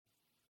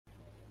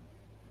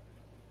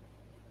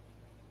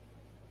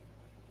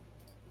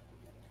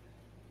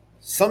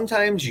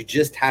Sometimes you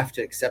just have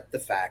to accept the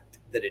fact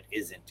that it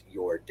isn't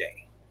your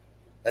day.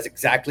 That's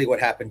exactly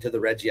what happened to the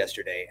Reds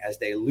yesterday as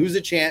they lose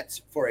a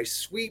chance for a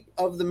sweep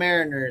of the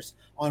Mariners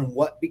on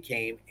what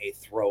became a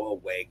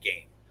throwaway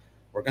game.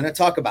 We're going to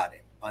talk about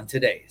it on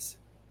today's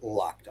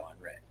Locked On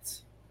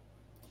Reds.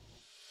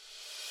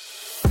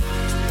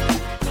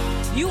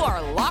 You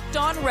are Locked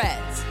On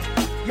Reds,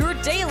 your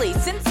daily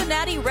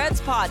Cincinnati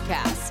Reds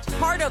podcast,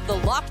 part of the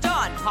Locked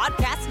On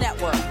Podcast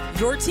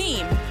Network, your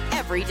team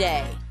every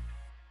day.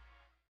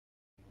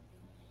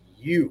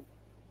 You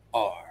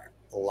are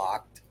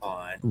Locked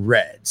On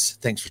Reds.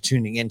 Thanks for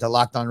tuning in to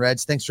Locked On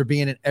Reds. Thanks for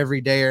being an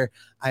everydayer.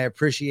 I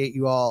appreciate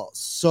you all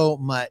so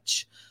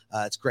much.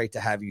 It's great to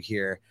have you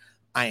here.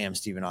 I am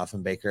Stephen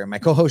Offenbaker. My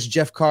co-host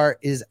Jeff Carr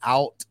is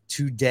out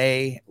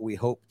today. We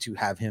hope to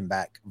have him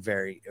back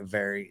very,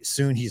 very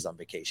soon. He's on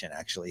vacation,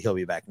 actually. He'll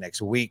be back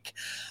next week.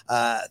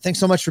 Thanks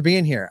so much for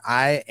being here.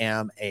 I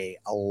am a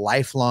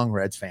lifelong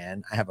Reds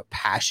fan. I have a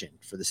passion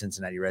for the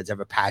Cincinnati Reds. I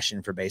have a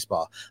passion for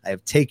baseball. I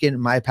have taken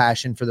my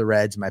passion for the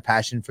Reds, my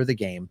passion for the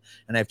game,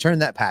 and I've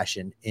turned that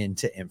passion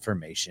into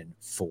information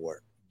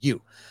for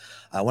you.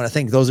 I want to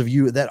thank those of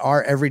you that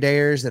are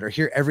everydayers, that are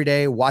here every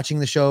day, watching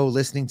the show,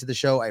 listening to the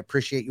show. I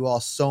appreciate you all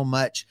so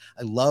much.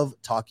 I love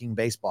talking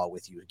baseball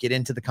with you. Get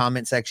into the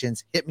comment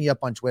sections. Hit me up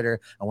on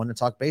Twitter. I want to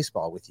talk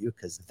baseball with you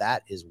because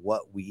that is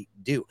what we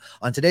do.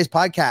 On today's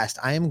podcast,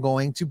 I am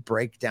going to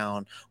break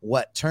down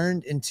what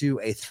turned into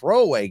a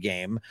throwaway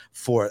game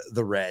for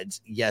the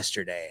Reds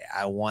yesterday.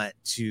 I want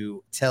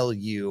to tell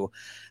you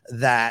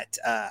that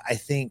I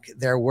think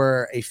there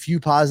were a few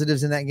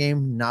positives in that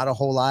game, not a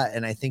whole lot.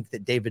 And I think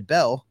that David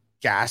Bell,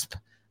 gasp,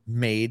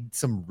 made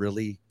some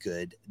really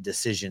good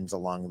decisions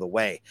along the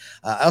way.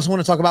 I also want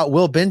to talk about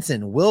Will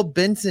Benson. Will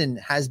Benson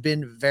has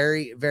been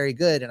very, very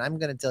good. And I'm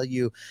going to tell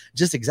you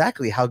just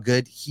exactly how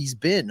good he's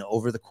been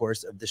over the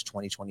course of this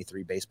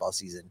 2023 baseball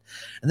season.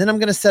 And then I'm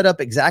going to set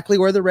up exactly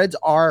where the Reds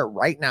are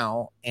right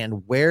now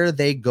and where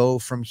they go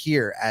from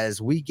here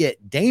as we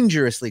get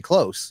dangerously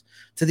close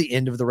to the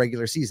end of the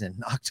regular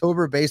season.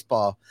 October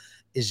baseball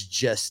is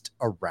just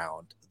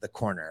around the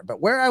corner.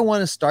 But where I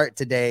want to start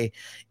today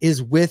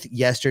is with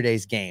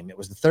yesterday's game. It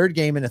was the third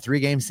game in a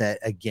 3-game set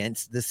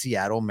against the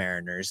Seattle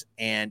Mariners,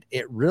 and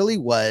it really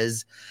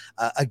was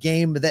a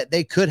game that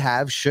they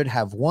should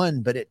have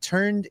won, but it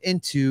turned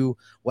into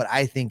what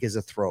I think is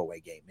a throwaway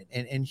game.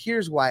 And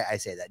here's why I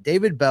say that.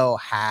 David Bell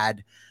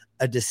had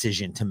a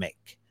decision to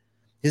make.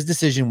 His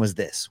decision was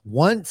this: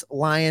 once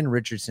Lyon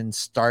Richardson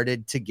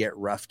started to get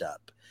roughed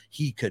up,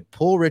 he could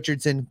pull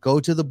Richardson,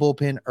 go to the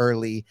bullpen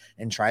early,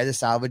 and try to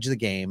salvage the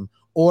game,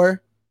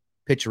 or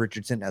pitch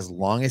Richardson as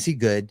long as he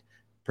could,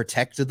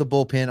 protect the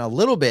bullpen a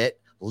little bit,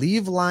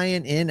 leave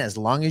Lyon in as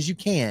long as you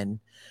can,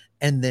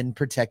 and then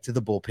protect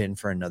the bullpen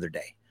for another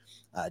day.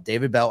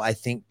 David Bell, I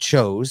think,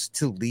 chose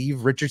to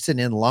leave Richardson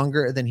in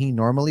longer than he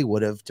normally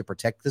would have to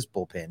protect this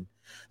bullpen,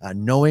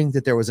 knowing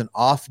that there was an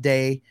off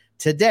day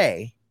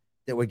today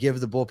that would give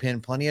the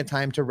bullpen plenty of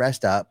time to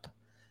rest up,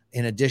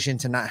 in addition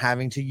to not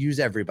having to use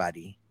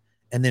everybody,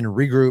 and then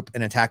regroup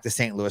and attack the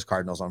St. Louis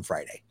Cardinals on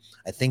Friday.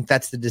 I think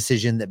that's the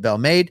decision that Bell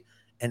made,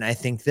 and I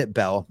think that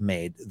Bell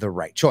made the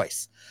right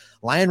choice.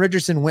 Lyon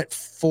Richardson went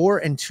 4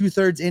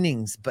 2/3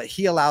 innings, but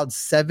he allowed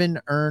 7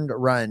 earned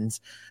runs.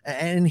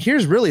 And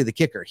here's really the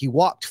kicker. He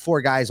walked 4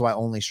 guys while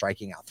only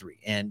striking out 3.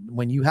 And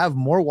when you have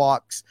more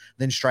walks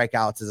than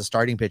strikeouts as a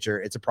starting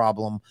pitcher, it's a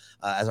problem.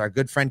 As our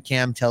good friend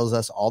Cam tells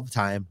us all the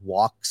time,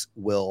 walks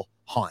will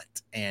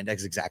haunt. And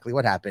that's exactly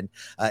what happened.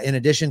 In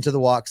addition to the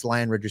walks,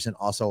 Lyon Richardson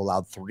also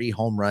allowed 3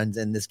 home runs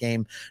in this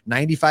game,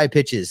 95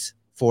 pitches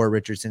for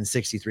Richardson,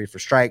 63 for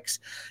strikes.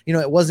 You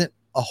know, it wasn't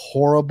a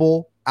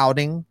horrible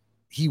outing.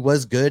 He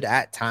was good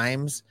at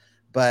times,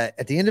 but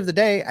at the end of the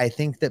day, I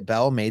think that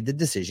Bell made the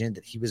decision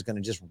that he was going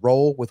to just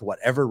roll with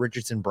whatever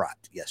Richardson brought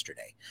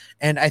yesterday.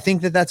 And I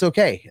think that that's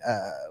okay.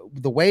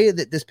 The way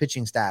that this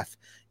pitching staff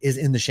is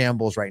in the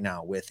shambles right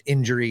now with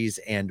injuries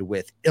and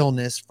with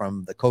illness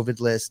from the COVID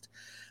list,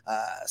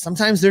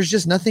 sometimes there's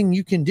just nothing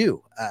you can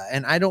do.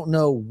 And I don't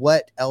know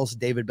what else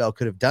David Bell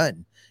could have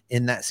done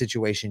in that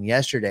situation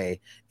yesterday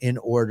in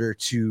order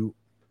to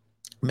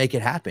make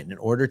it happen, in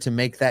order to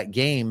make that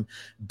game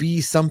be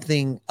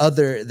something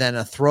other than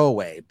a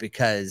throwaway,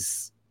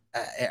 because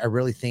I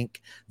really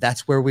think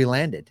that's where we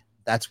landed.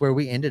 That's where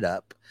we ended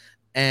up.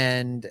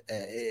 And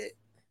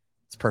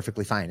it's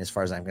perfectly fine as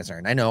far as I'm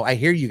concerned. I know, I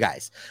hear you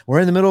guys.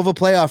 We're in the middle of a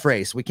playoff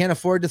race. We can't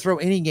afford to throw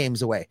any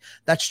games away.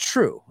 That's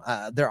true.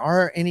 There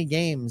are any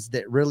games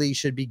that really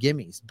should be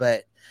gimmies,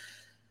 but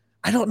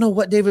I don't know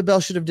what David Bell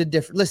should have did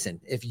different.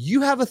 Listen, if you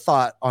have a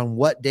thought on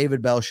what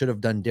David Bell should have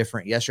done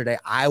different yesterday,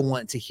 I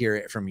want to hear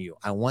it from you.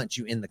 I want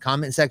you in the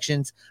comment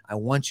sections. I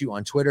want you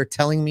on Twitter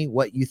telling me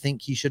what you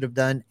think he should have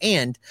done.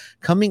 And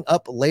coming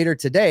up later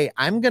today,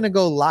 I'm going to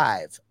go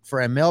live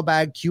for a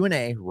mailbag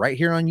Q&A right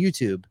here on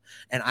YouTube.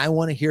 And I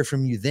want to hear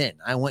from you then.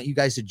 I want you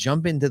guys to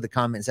jump into the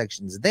comment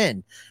sections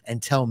then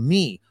and tell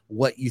me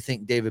what you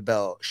think David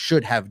Bell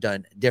should have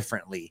done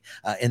differently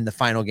in the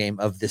final game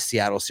of the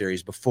Seattle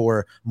series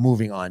before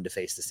moving on to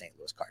face the St.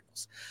 Louis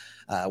Cardinals.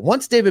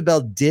 Once David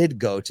Bell did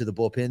go to the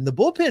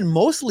bullpen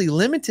mostly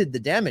limited the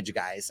damage,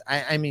 guys.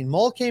 I mean,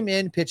 Mull came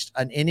in, pitched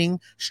an inning,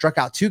 struck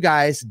out 2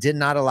 guys, did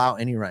not allow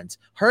any runs.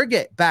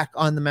 Herget back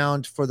on the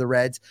mound for the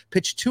Reds,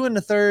 pitched 2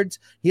 1/3.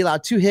 He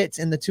allowed 2 hits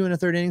in the 2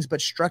 1/3 innings,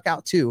 but struck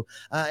out 2.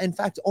 In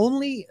fact,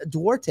 only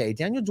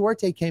Daniel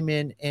Duarte came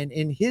in and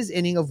in his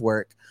inning of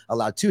work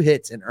allowed 2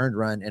 hits, an earned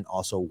run, and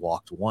also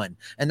walked 1.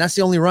 And that's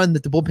the only run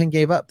that the bullpen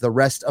gave up the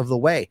rest of the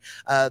way.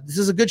 This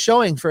is a good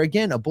showing for,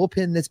 again, a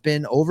bullpen that's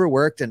been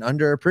overworked and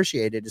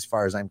underappreciated as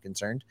far as I'm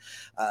concerned.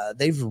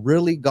 They've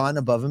really gone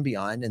above and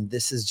beyond, and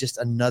this is just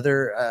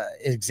another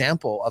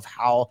example of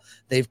how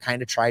they've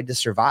kind of tried to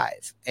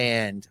survive.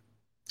 And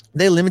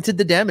they limited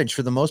the damage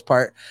for the most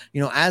part.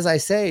 As I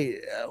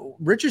say,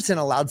 Richardson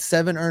allowed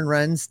 7 earned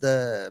runs.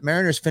 The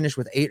Mariners finished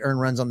with 8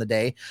 earned runs on the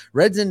day.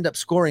 Reds ended up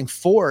scoring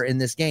 4 in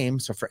this game.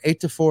 So for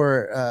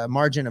 8-4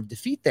 margin of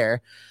defeat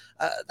there,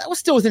 that was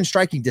still within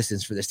striking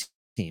distance for this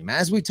team.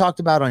 As we talked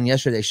about on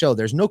yesterday's show,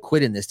 there's no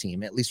quit in this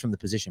team, at least from the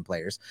position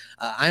players.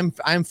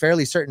 I'm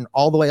fairly certain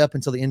all the way up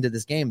until the end of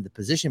this game, the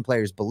position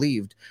players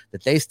believed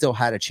that they still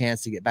had a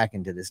chance to get back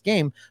into this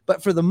game.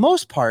 But for the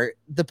most part,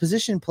 the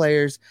position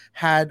players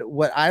had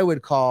what I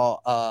would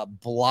call a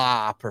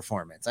blah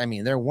performance. I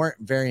mean, there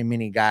weren't very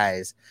many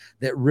guys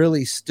that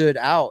really stood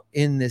out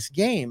in this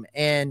game.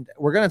 And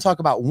we're going to talk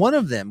about one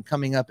of them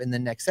coming up in the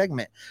next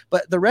segment.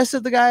 But the rest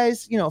of the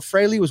guys,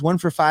 Fraley was 1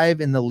 for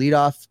 5 in the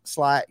leadoff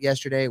slot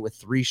yesterday with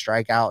 3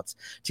 strikeouts.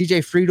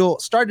 TJ Friedel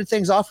started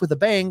things off with a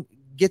bang,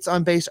 gets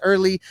on base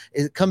early.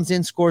 It comes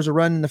in, scores a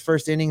run in the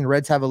first inning. The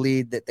Reds have a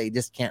lead that they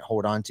just can't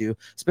hold on to.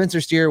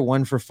 Spencer Steer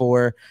 1 for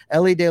 4.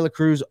 Ellie De La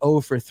Cruz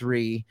 0 for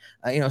 3.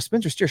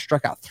 Spencer Steer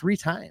struck out 3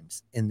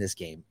 times in this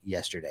game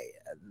yesterday.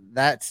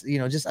 That's,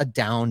 just a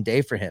down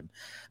day for him.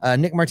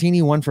 Nick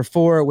Martini 1 for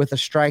 4 with a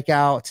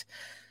strikeout.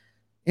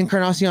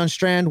 Encarnacion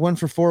Strand 1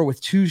 for 4 with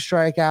 2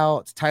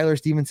 strikeouts. Tyler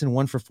Stevenson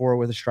 1 for 4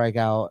 with a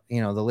strikeout.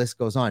 The list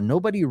goes on.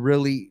 Nobody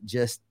really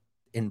just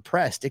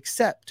impressed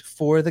except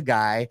for the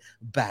guy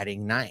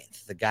batting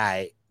 9th, the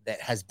guy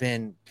that has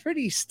been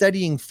pretty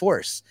steadying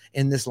force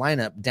in this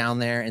lineup down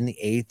there in the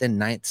 8th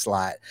and 9th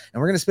slot. And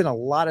we're going to spend a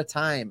lot of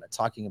time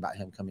talking about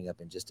him coming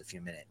up in just a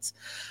few minutes.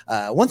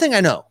 One thing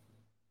I know,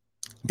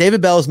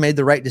 David Bell's made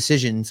the right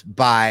decisions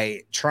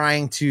by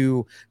trying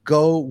to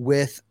go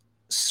with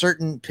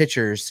certain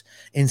pitchers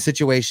in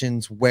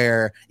situations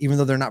where, even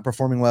though they're not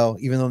performing well,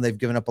 even though they've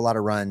given up a lot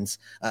of runs,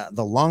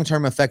 the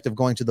long-term effect of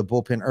going to the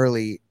bullpen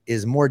early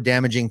is more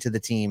damaging to the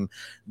team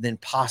than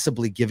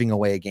possibly giving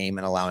away a game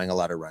and allowing a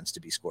lot of runs to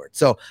be scored.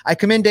 So I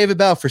commend David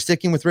Bell for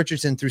sticking with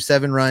Richardson through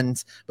 7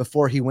 runs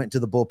before he went to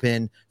the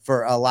bullpen,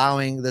 for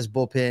allowing this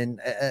bullpen,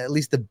 at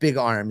least the big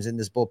arms in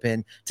this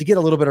bullpen, to get a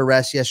little bit of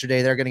rest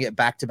yesterday. They're going to get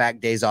back-to-back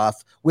days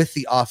off with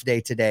the off day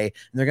today,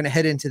 and they're going to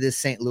head into this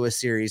St. Louis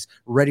series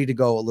ready to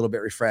go, a little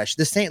bit refreshed.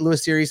 This St.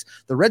 Louis series,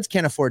 the Reds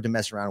can't afford to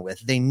mess around with.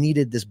 They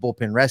needed this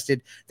bullpen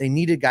rested. They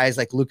needed guys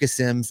like Lucas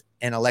Sims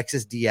and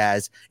Alexis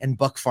Diaz and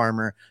Buck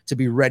Farmer to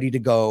be ready to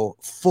go,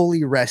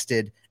 fully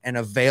rested and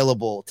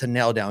available to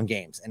nail down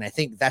games. And I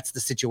think that's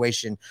the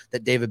situation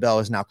that David Bell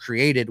has now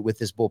created with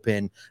this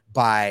bullpen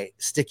by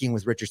sticking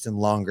with Richardson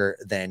longer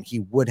than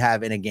he would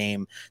have in a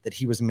game that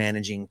he was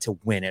managing to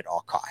win at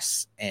all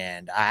costs.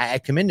 And I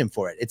commend him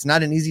for it. It's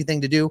not an easy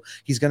thing to do.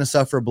 He's going to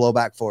suffer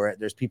blowback for it.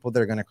 There's people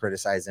that are going to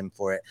criticize him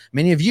for it.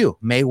 Many of you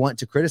may want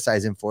to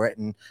criticize him for it.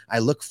 And I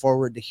look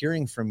forward to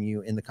hearing from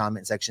you in the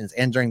comment sections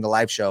and during the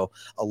live show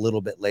a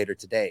little bit later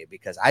today,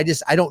 because I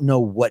don't know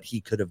what he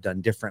could have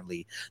done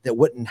differently that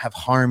wouldn't have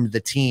harmed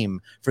the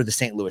team for the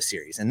St. Louis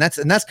series. And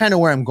that's kind of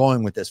where I'm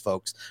going with this,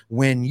 folks.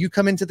 When you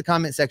come into the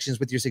comment sections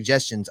with your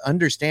suggestions,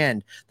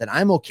 understand that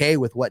I'm okay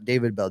with what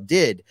David Bell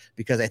did,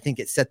 because I think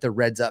it set the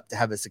Reds up to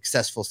have a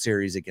successful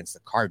series against the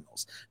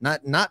Cardinals.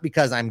 Not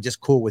because I'm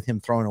just cool with him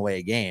throwing away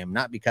a game,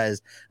 not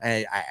because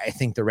I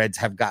think the Reds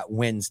have got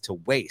wins to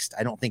waste.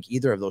 I don't think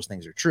either of those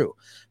things are true,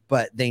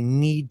 but they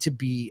need to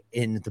be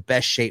in the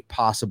best shape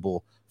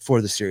possible for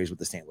the series with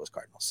the St. Louis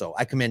Cardinals. So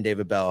I commend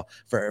David Bell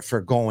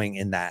for going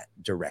in that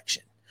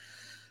direction.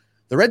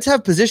 The Reds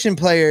have position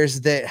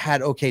players that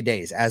had okay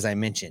days, as I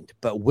mentioned,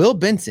 but Will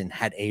Benson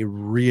had a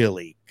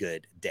really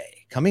good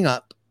day. Coming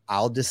up,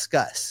 I'll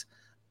discuss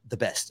the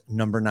best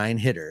number 9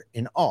 hitter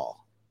in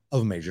all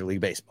of Major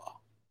League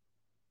Baseball.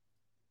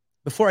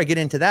 Before I get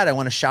into that, I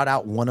want to shout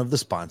out one of the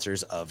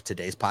sponsors of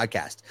today's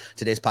podcast.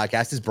 Today's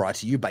podcast is brought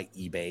to you by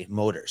eBay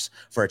Motors.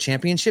 For a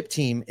championship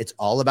team, it's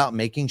all about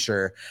making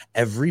sure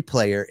every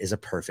player is a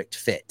perfect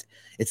fit.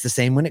 It's the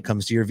same when it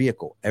comes to your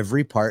vehicle.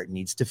 Every part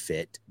needs to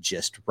fit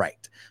just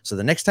right. So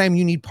the next time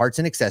you need parts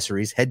and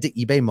accessories, head to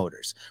eBay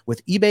Motors.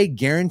 With eBay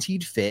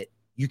Guaranteed Fit,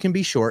 you can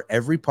be sure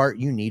every part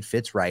you need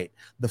fits right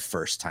the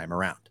first time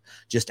around.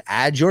 Just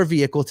add your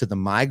vehicle to the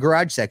My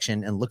Garage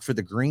section and look for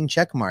the green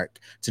check mark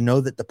to know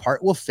that the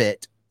part will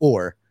fit,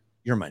 or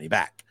your money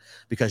back.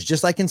 Because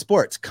just like in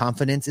sports,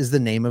 confidence is the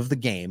name of the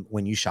game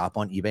when you shop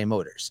on eBay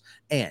Motors.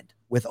 And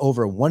with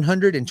over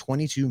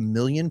 122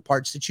 million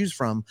parts to choose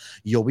from,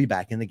 you'll be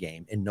back in the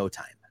game in no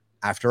time.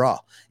 After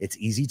all, it's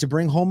easy to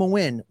bring home a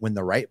win when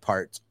the right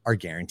parts are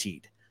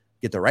guaranteed.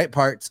 Get the right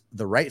parts,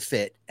 the right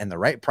fit, and the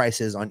right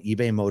prices on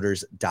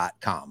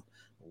ebaymotors.com.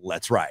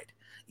 Let's ride.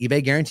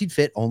 eBay Guaranteed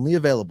Fit only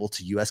available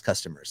to U.S.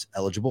 customers.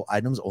 Eligible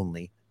items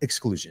only.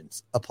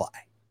 Exclusions apply.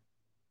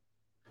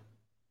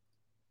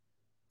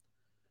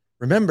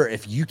 Remember,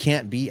 if you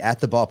can't be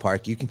at the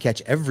ballpark, you can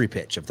catch every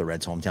pitch of the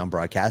Reds' hometown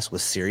broadcast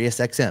with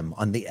SiriusXM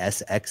on the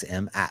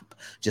SXM app.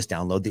 Just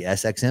download the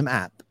SXM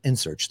app and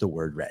search the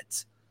word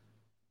Reds.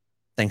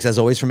 Thanks, as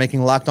always, for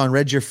making Locked On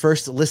Reds your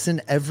first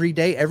listen every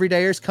day.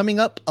 Everydayers, coming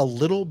up a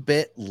little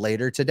bit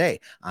later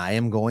today, I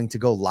am going to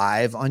go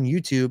live on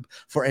YouTube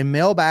for a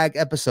mailbag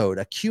episode,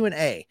 a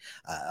Q&A.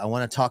 I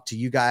want to talk to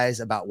you guys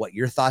about what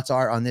your thoughts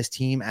are on this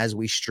team as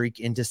we streak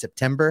into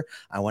September.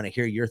 I want to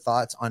hear your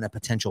thoughts on a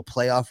potential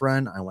playoff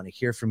run. I want to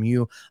hear from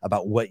you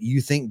about what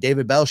you think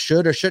David Bell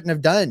should or shouldn't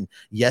have done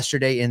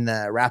yesterday in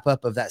the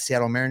wrap-up of that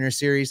Seattle Mariners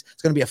series.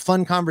 It's going to be a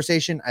fun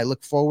conversation. I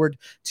look forward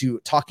to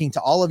talking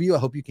to all of you. I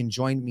hope you can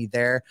join me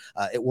there.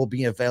 It will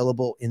be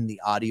available in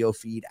the audio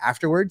feed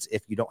afterwards.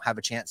 If you don't have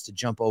a chance to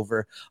jump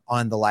over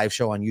on the live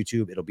show on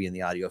YouTube, it'll be in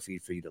the audio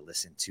feed for you to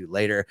listen to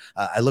later.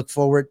 I look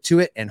forward to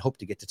it and hope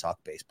to get to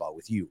talk baseball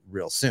with you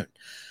real soon.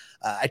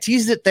 I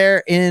teased it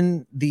there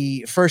in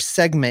the first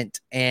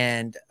segment,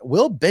 and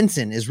Will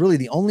Benson is really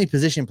the only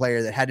position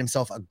player that had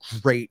himself a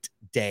great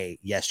day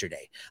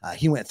yesterday.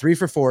 He went 3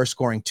 for 4,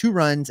 scoring 2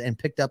 runs and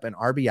picked up an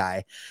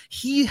RBI.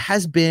 He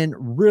has been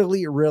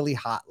really, really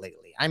hot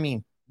lately. I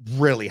mean,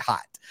 really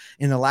hot.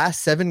 In the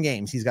last 7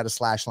 games, he's got a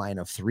slash line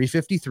of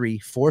 353,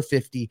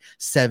 450,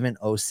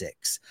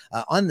 706.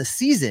 On the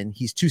season,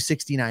 he's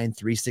 269,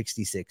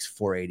 366,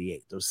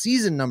 488. Those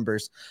season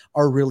numbers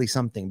are really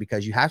something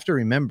because you have to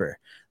remember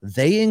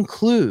they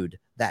include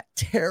that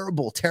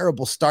terrible,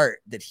 terrible start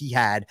that he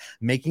had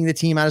making the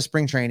team out of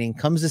spring training,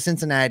 comes to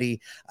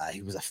Cincinnati.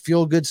 He was a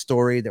feel-good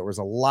story. There was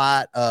a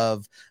lot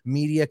of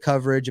media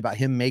coverage about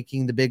him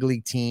making the big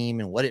league team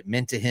and what it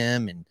meant to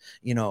him and,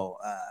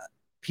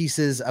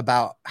 pieces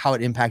about how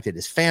it impacted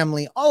his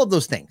family, all of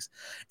those things.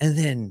 And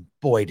then,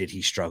 boy, did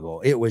he struggle.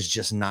 It was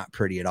just not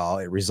pretty at all.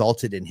 It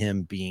resulted in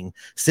him being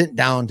sent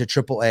down to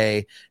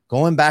AAA,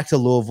 going back to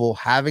Louisville,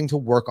 having to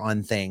work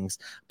on things.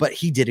 But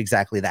he did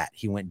exactly that.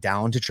 He went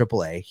down to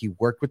AAA. He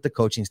worked with the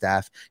coaching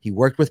staff. He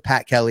worked with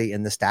Pat Kelly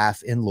and the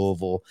staff in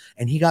Louisville,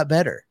 and he got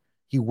better.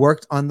 He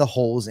worked on the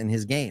holes in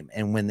his game.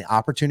 And when the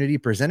opportunity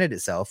presented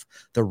itself,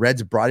 the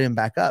Reds brought him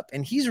back up.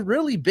 And he's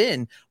really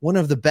been one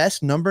of the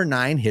best number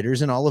 9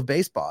 hitters in all of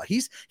baseball.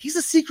 He's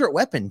a secret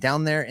weapon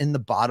down there in the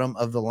bottom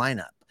of the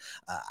lineup.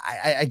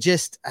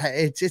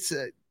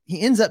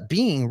 He ends up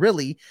being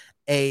really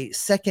a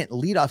second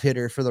leadoff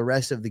hitter for the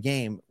rest of the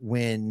game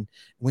when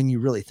you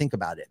really think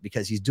about it,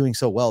 because he's doing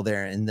so well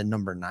there in the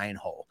number 9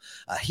 hole.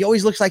 He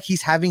always looks like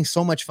he's having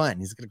so much fun.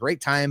 He's got a great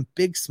time,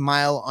 big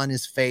smile on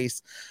his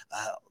face,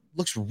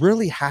 looks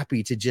really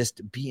happy to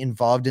just be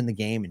involved in the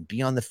game and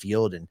be on the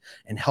field and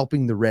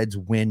helping the Reds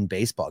win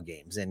baseball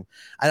games. And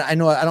I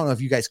don't know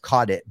if you guys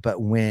caught it, but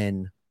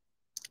when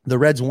the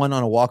Reds won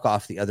on a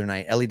walk-off the other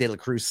night, Elly De La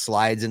Cruz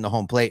slides into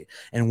home plate,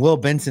 and Will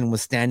Benson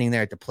was standing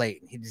there at the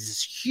plate. He has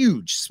this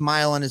huge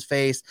smile on his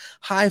face,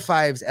 high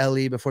fives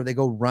Elly before they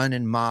go run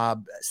and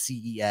mob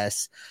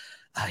CES.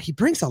 He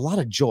brings a lot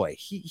of joy.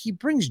 He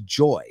brings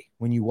joy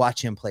when you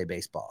watch him play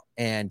baseball.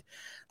 And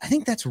I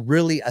think that's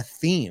really a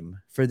theme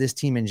for this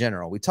team in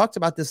general. We talked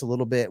about this a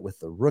little bit with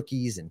the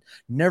rookies and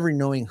never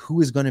knowing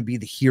who is going to be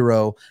the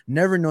hero,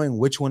 never knowing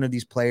which one of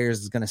these players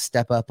is going to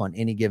step up on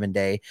any given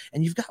day.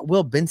 And you've got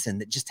Will Benson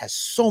that just has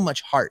so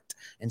much heart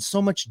and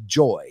so much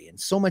joy and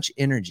so much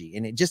energy.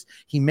 And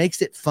he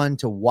makes it fun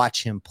to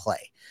watch him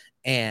play.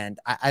 And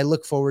I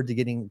look forward to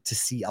getting to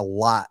see a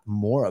lot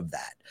more of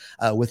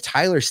that. With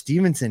Tyler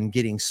Stevenson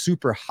getting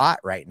super hot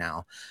right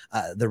now,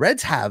 the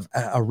Reds have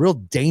a real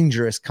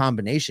dangerous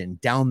combination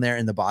down there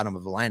in the bottom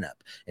of the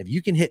lineup. If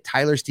you can hit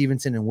Tyler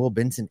Stevenson and Will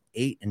Benson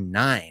 8 and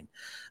 9,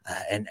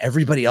 and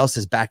everybody else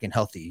is back and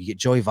healthy, you get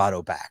Joey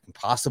Votto back and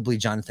possibly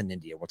Jonathan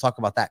India. We'll talk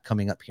about that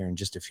coming up here in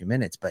just a few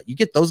minutes, but you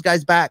get those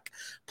guys back,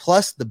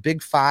 plus the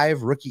big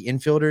 5 rookie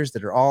infielders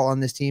that are all on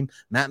this team.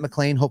 Matt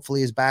McLain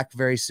hopefully is back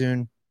very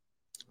soon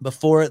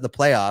before the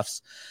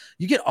playoffs.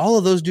 You get all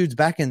of those dudes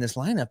back in this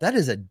lineup. That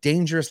is a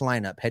dangerous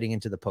lineup heading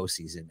into the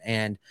postseason.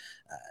 And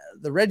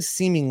the Reds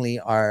seemingly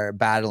are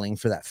battling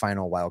for that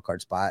final wild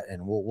card spot.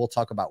 And we'll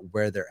talk about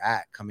where they're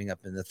at coming up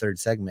in the third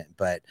segment.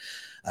 But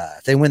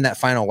if they win that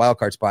final wild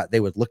card spot, they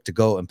would look to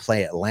go and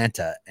play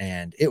Atlanta.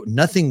 And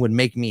nothing would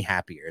make me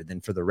happier than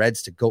for the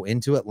Reds to go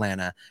into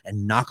Atlanta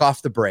and knock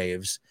off the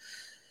Braves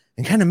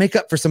and kind of make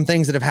up for some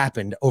things that have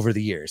happened over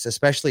the years,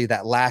 especially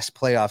that last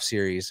playoff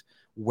series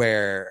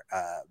where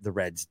the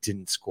Reds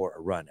didn't score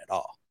a run at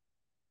all.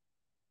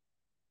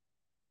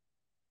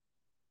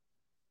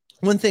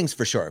 One thing's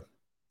for sure.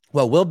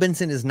 Well, Will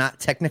Benson is not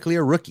technically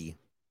a rookie.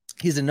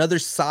 He's another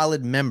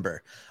solid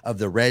member of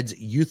the Reds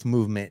youth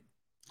movement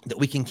that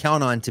we can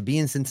count on to be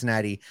in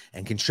Cincinnati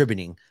and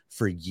contributing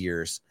for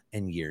years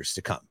and years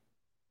to come.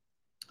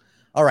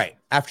 All right,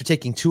 after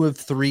taking 2 of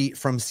 3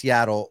 from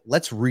Seattle,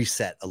 let's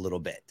reset a little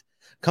bit.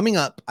 Coming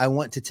up, I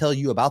want to tell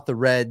you about the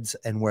Reds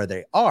and where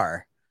they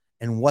are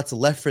and what's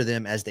left for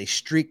them as they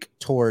streak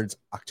towards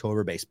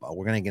October baseball.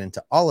 We're going to get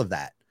into all of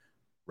that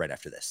right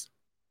after this.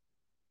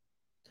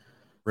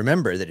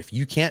 Remember that if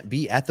you can't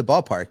be at the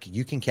ballpark,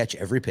 you can catch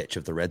every pitch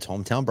of the Reds'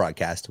 hometown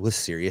broadcast with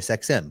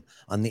SiriusXM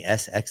on the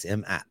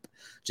SXM app.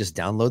 Just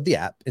download the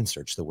app and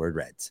search the word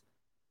Reds.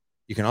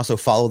 You can also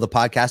follow the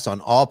podcast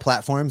on all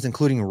platforms,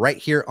 including right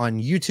here on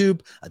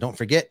YouTube. Don't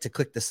forget to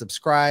click the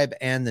subscribe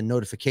and the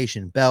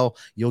notification bell.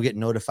 You'll get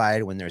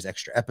notified when there's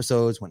extra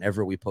episodes,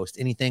 whenever we post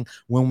anything.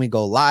 When we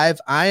go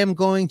live, I am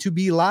going to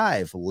be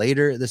live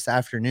later this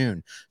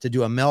afternoon to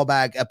do a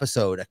mailbag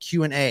episode, a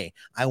Q&A.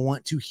 I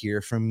want to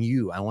hear from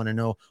you. I want to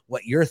know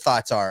what your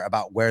thoughts are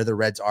about where the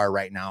Reds are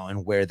right now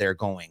and where they're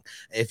going.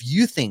 If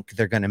you think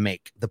they're going to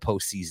make the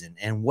postseason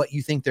and what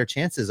you think their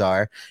chances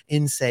are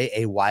in, say,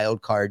 a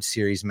wild card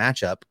series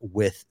matchup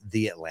with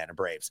the Atlanta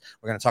Braves.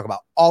 We're going to talk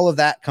about all of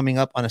that coming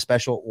up on a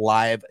special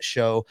live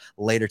show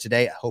later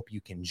today. I hope you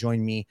can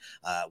join me.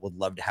 Would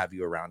love to have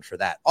you around for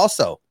that.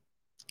 Also,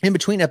 in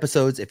between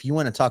episodes, if you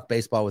want to talk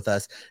baseball with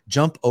us,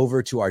 jump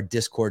over to our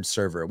Discord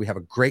server. We have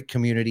a great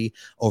community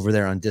over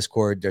there on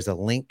Discord. There's a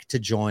link to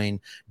join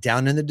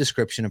down in the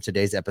description of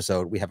today's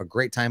episode. We have a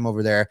great time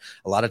over there.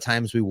 A lot of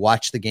times we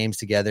watch the games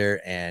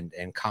together and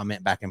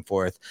comment back and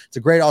forth. It's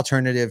a great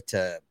alternative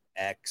to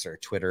X or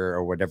Twitter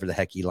or whatever the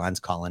heck Elon's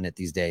calling it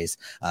these days.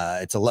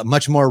 It's a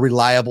much more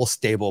reliable,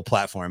 stable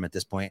platform at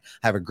this point.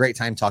 I have a great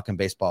time talking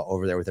baseball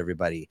over there with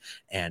everybody,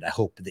 and I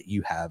hope that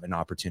you have an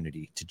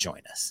opportunity to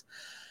join us.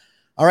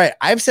 All right,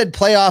 I've said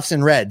playoffs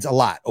and Reds a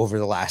lot over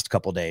the last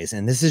couple days,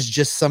 and this is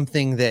just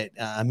something that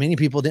many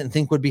people didn't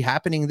think would be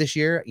happening this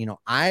year. You know,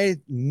 I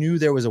knew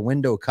there was a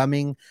window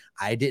coming.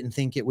 I didn't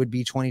think it would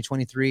be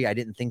 2023. I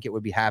didn't think it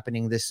would be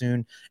happening this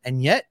soon,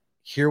 and yet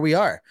here we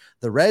are.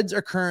 The Reds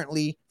are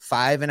currently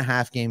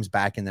 5.5 games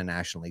back in the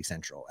National League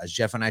Central. As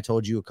Jeff and I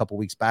told you a couple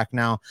weeks back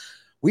now,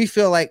 we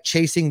feel like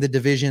chasing the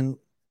division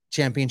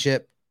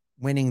championship,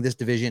 winning this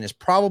division is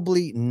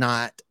probably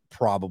not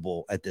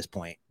probable at this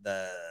point.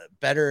 The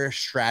better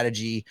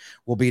strategy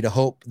will be to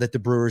hope that the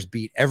Brewers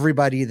beat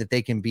everybody that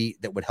they can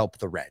beat that would help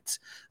the Reds.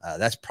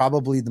 That's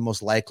probably the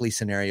most likely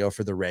scenario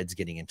for the Reds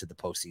getting into the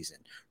postseason.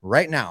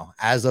 Right now,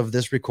 as of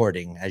this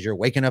recording, as you're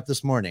waking up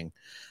this morning,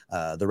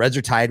 the Reds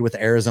are tied with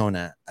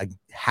Arizona, a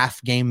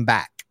half game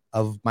back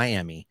of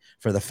Miami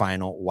for the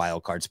final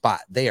wild card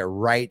spot. They are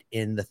right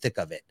in the thick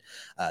of it.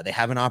 They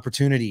have an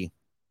opportunity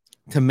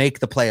to make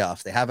the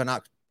playoffs. They have an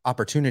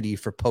opportunity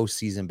for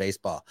postseason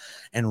baseball.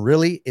 And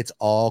really, it's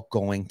all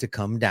going to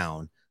come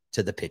down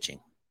to the pitching.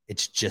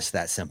 It's just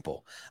that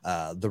simple.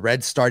 The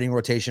Reds starting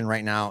rotation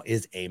right now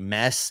is a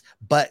mess,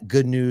 but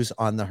good news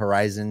on the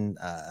horizon.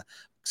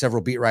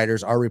 Several beat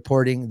writers are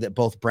reporting that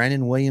both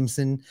Brandon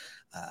Williamson,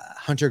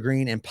 Hunter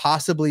Green, and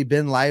possibly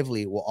Ben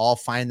Lively will all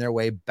find their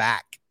way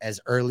back as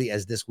early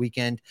as this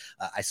weekend.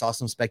 I saw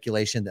some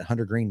speculation that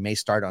Hunter Green may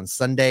start on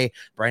Sunday.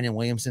 Brandon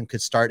Williamson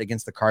could start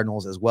against the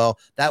Cardinals as well.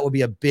 That would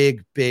be a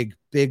big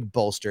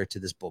bolster to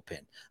this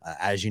bullpen.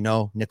 As you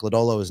know, Nick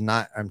Lodolo is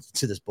not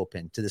to this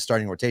bullpen, to the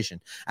starting rotation.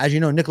 As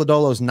you know, Nick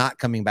Lodolo is not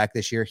coming back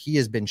this year. He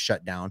has been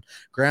shut down.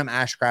 Graham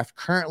Ashcraft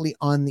currently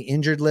on the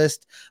injured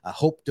list. I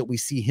hope that we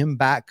see him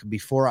back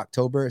before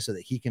October so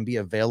that he can be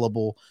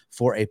available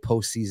for a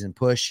postseason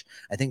push.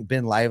 I think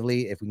Ben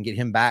Lively, if we can get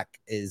him back,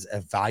 is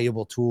a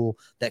valuable tool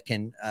that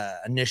can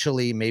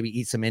initially maybe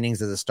eat some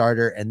innings as a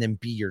starter and then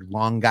be your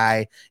long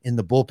guy in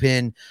the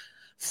bullpen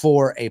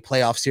for a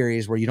playoff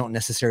series where you don't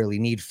necessarily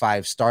need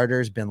 5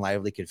 starters. Ben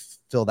Lively could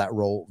fill that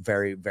role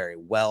very, very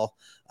well.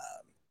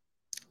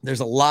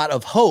 There's a lot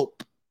of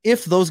hope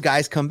if those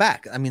guys come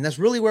back. I mean, that's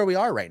really where we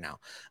are right now.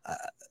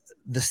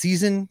 The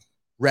season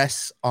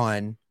rests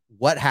on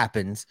what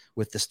happens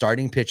with the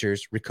starting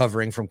pitchers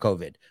recovering from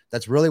COVID.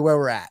 That's really where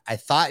we're at. I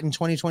thought in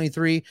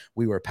 2023,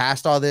 we were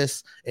past all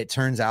this. It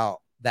turns out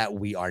that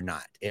we are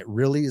not. It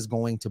really is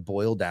going to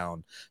boil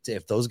down to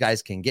if those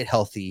guys can get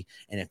healthy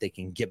and if they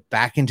can get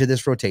back into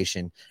this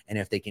rotation and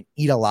if they can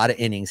eat a lot of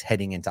innings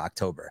heading into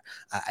October.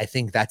 I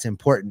think that's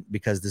important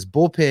because this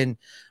bullpen,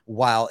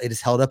 while it is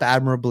held up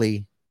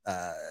admirably,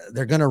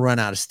 they're going to run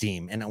out of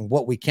steam. And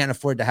what we can't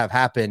afford to have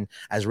happen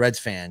as Reds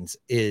fans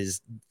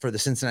is for the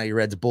Cincinnati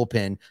Reds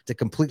bullpen to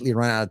completely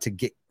run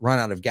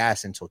out of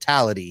gas in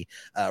totality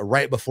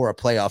right before a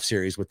playoff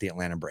series with the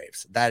Atlanta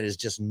Braves. That is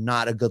just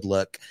not a good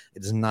look.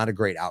 It is not a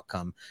great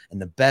outcome.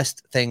 And the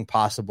best thing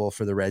possible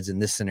for the Reds in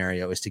this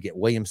scenario is to get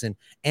Williamson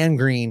and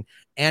Green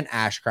and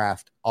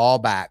Ashcraft all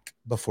back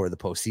before the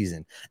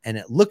postseason. And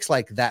it looks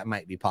like that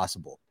might be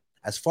possible.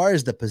 As far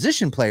as the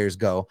position players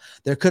go,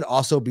 there could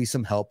also be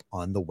some help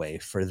on the way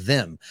for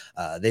them.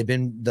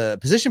 The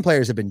position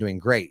players have been doing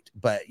great,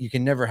 but you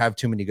can never have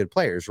too many good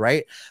players,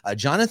 right?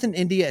 Jonathan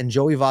India and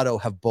Joey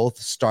Votto have both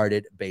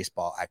started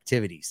baseball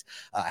activities.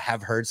 I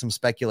have heard some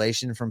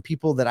speculation from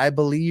people that I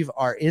believe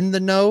are in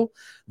the know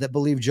that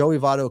believe Joey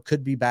Votto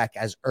could be back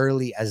as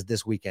early as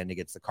this weekend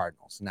against the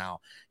Cardinals. Now,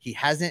 he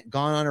hasn't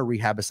gone on a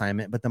rehab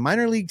assignment, but the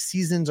minor league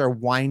seasons are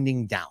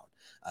winding down.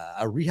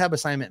 A rehab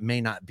assignment may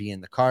not be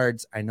in the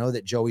cards. I know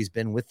that Joey's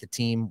been with the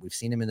team. We've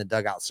seen him in the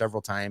dugout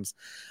several times.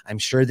 I'm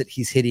sure that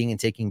he's hitting and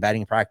taking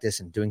batting practice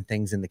and doing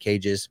things in the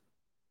cages.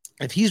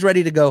 If he's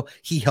ready to go,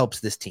 he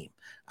helps this team.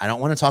 I don't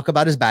want to talk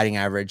about his batting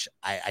average.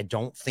 I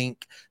don't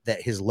think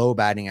that his low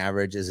batting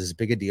average is as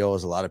big a deal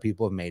as a lot of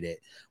people have made it.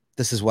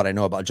 This is what I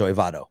know about Joey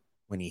Votto.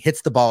 When he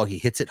hits the ball, he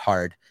hits it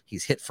hard.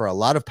 He's hit for a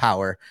lot of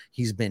power.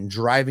 He's been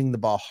driving the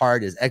ball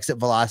hard. His exit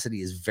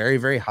velocity is very,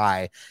 very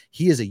high.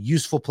 He is a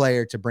useful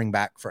player to bring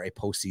back for a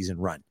postseason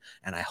run.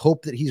 And I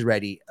hope that he's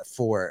ready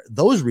for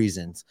those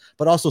reasons,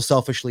 but also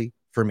selfishly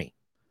for me.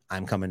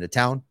 I'm coming to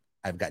town.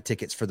 I've got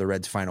tickets for the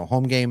Reds' final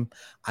home game.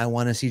 I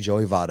want to see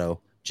Joey Votto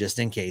just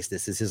in case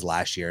this is his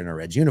last year in a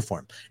Reds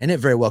uniform. And it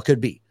very well could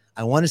be.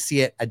 I want to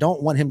see it. I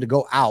don't want him to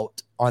go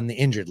out on the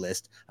injured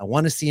list. I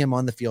want to see him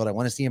on the field. I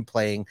want to see him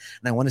playing,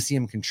 and I want to see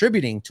him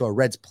contributing to a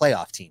Reds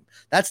playoff team.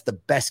 That's the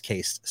best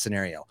case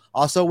scenario.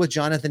 Also with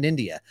Jonathan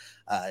India.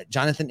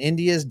 Jonathan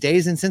India's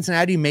days in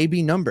Cincinnati may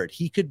be numbered.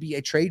 He could be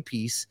a trade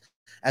piece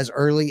as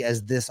early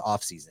as this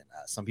offseason.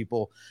 Some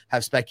people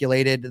have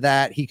speculated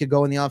that he could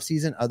go in the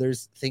offseason.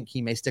 Others think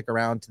he may stick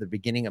around to the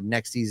beginning of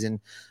next season,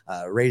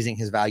 raising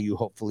his value,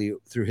 hopefully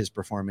through his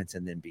performance,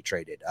 and then be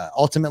traded.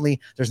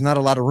 Ultimately, there's not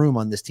a lot of room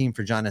on this team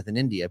for Jonathan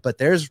India, but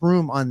there's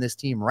room on this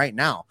team right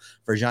now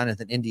for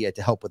Jonathan India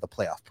to help with a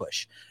playoff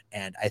push.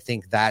 And I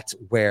think that's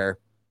where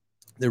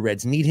the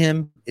Reds need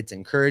him. It's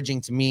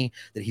encouraging to me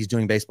that he's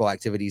doing baseball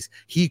activities.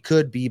 He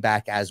could be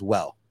back as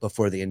well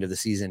before the end of the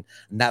season,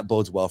 and that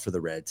bodes well for the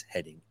Reds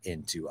heading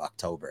into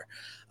October.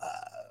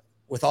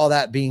 With all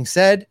that being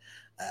said,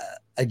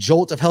 a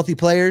jolt of healthy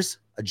players,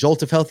 a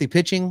jolt of healthy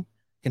pitching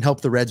can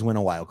help the Reds win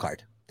a wild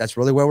card. That's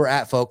really where we're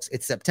at, folks.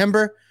 It's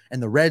September,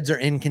 and the Reds are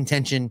in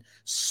contention.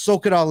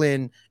 Soak it all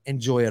in,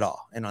 enjoy it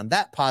all. And on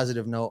that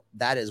positive note,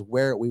 that is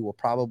where we will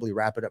probably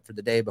wrap it up for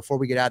the day. Before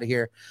we get out of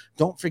here,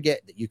 don't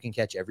forget that you can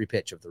catch every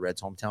pitch of the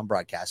Reds hometown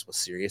broadcast with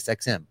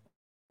SiriusXM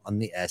on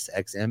the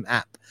SXM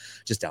app.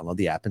 Just download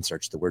the app and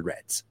search the word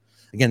Reds.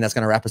 Again, that's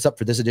going to wrap us up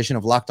for this edition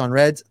of Locked On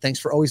Reds. Thanks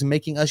for always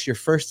making us your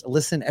first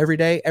listen every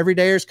day.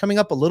 Everydayers coming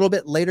up a little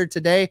bit later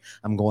today.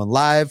 I'm going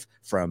live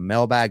for a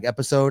mailbag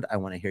episode. I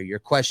want to hear your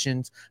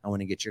questions. I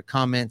want to get your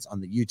comments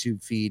on the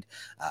YouTube feed.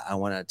 I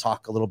want to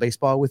talk a little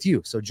baseball with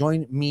you. So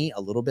join me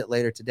a little bit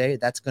later today.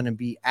 That's going to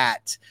be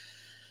at,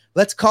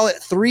 let's call it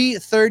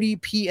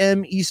 3:30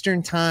 p.m.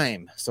 Eastern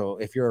time. So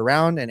if you're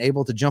around and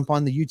able to jump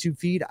on the YouTube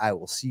feed, I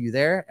will see you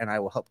there, and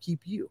I will help keep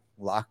you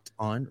locked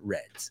on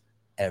Reds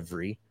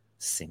every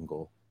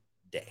single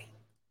day.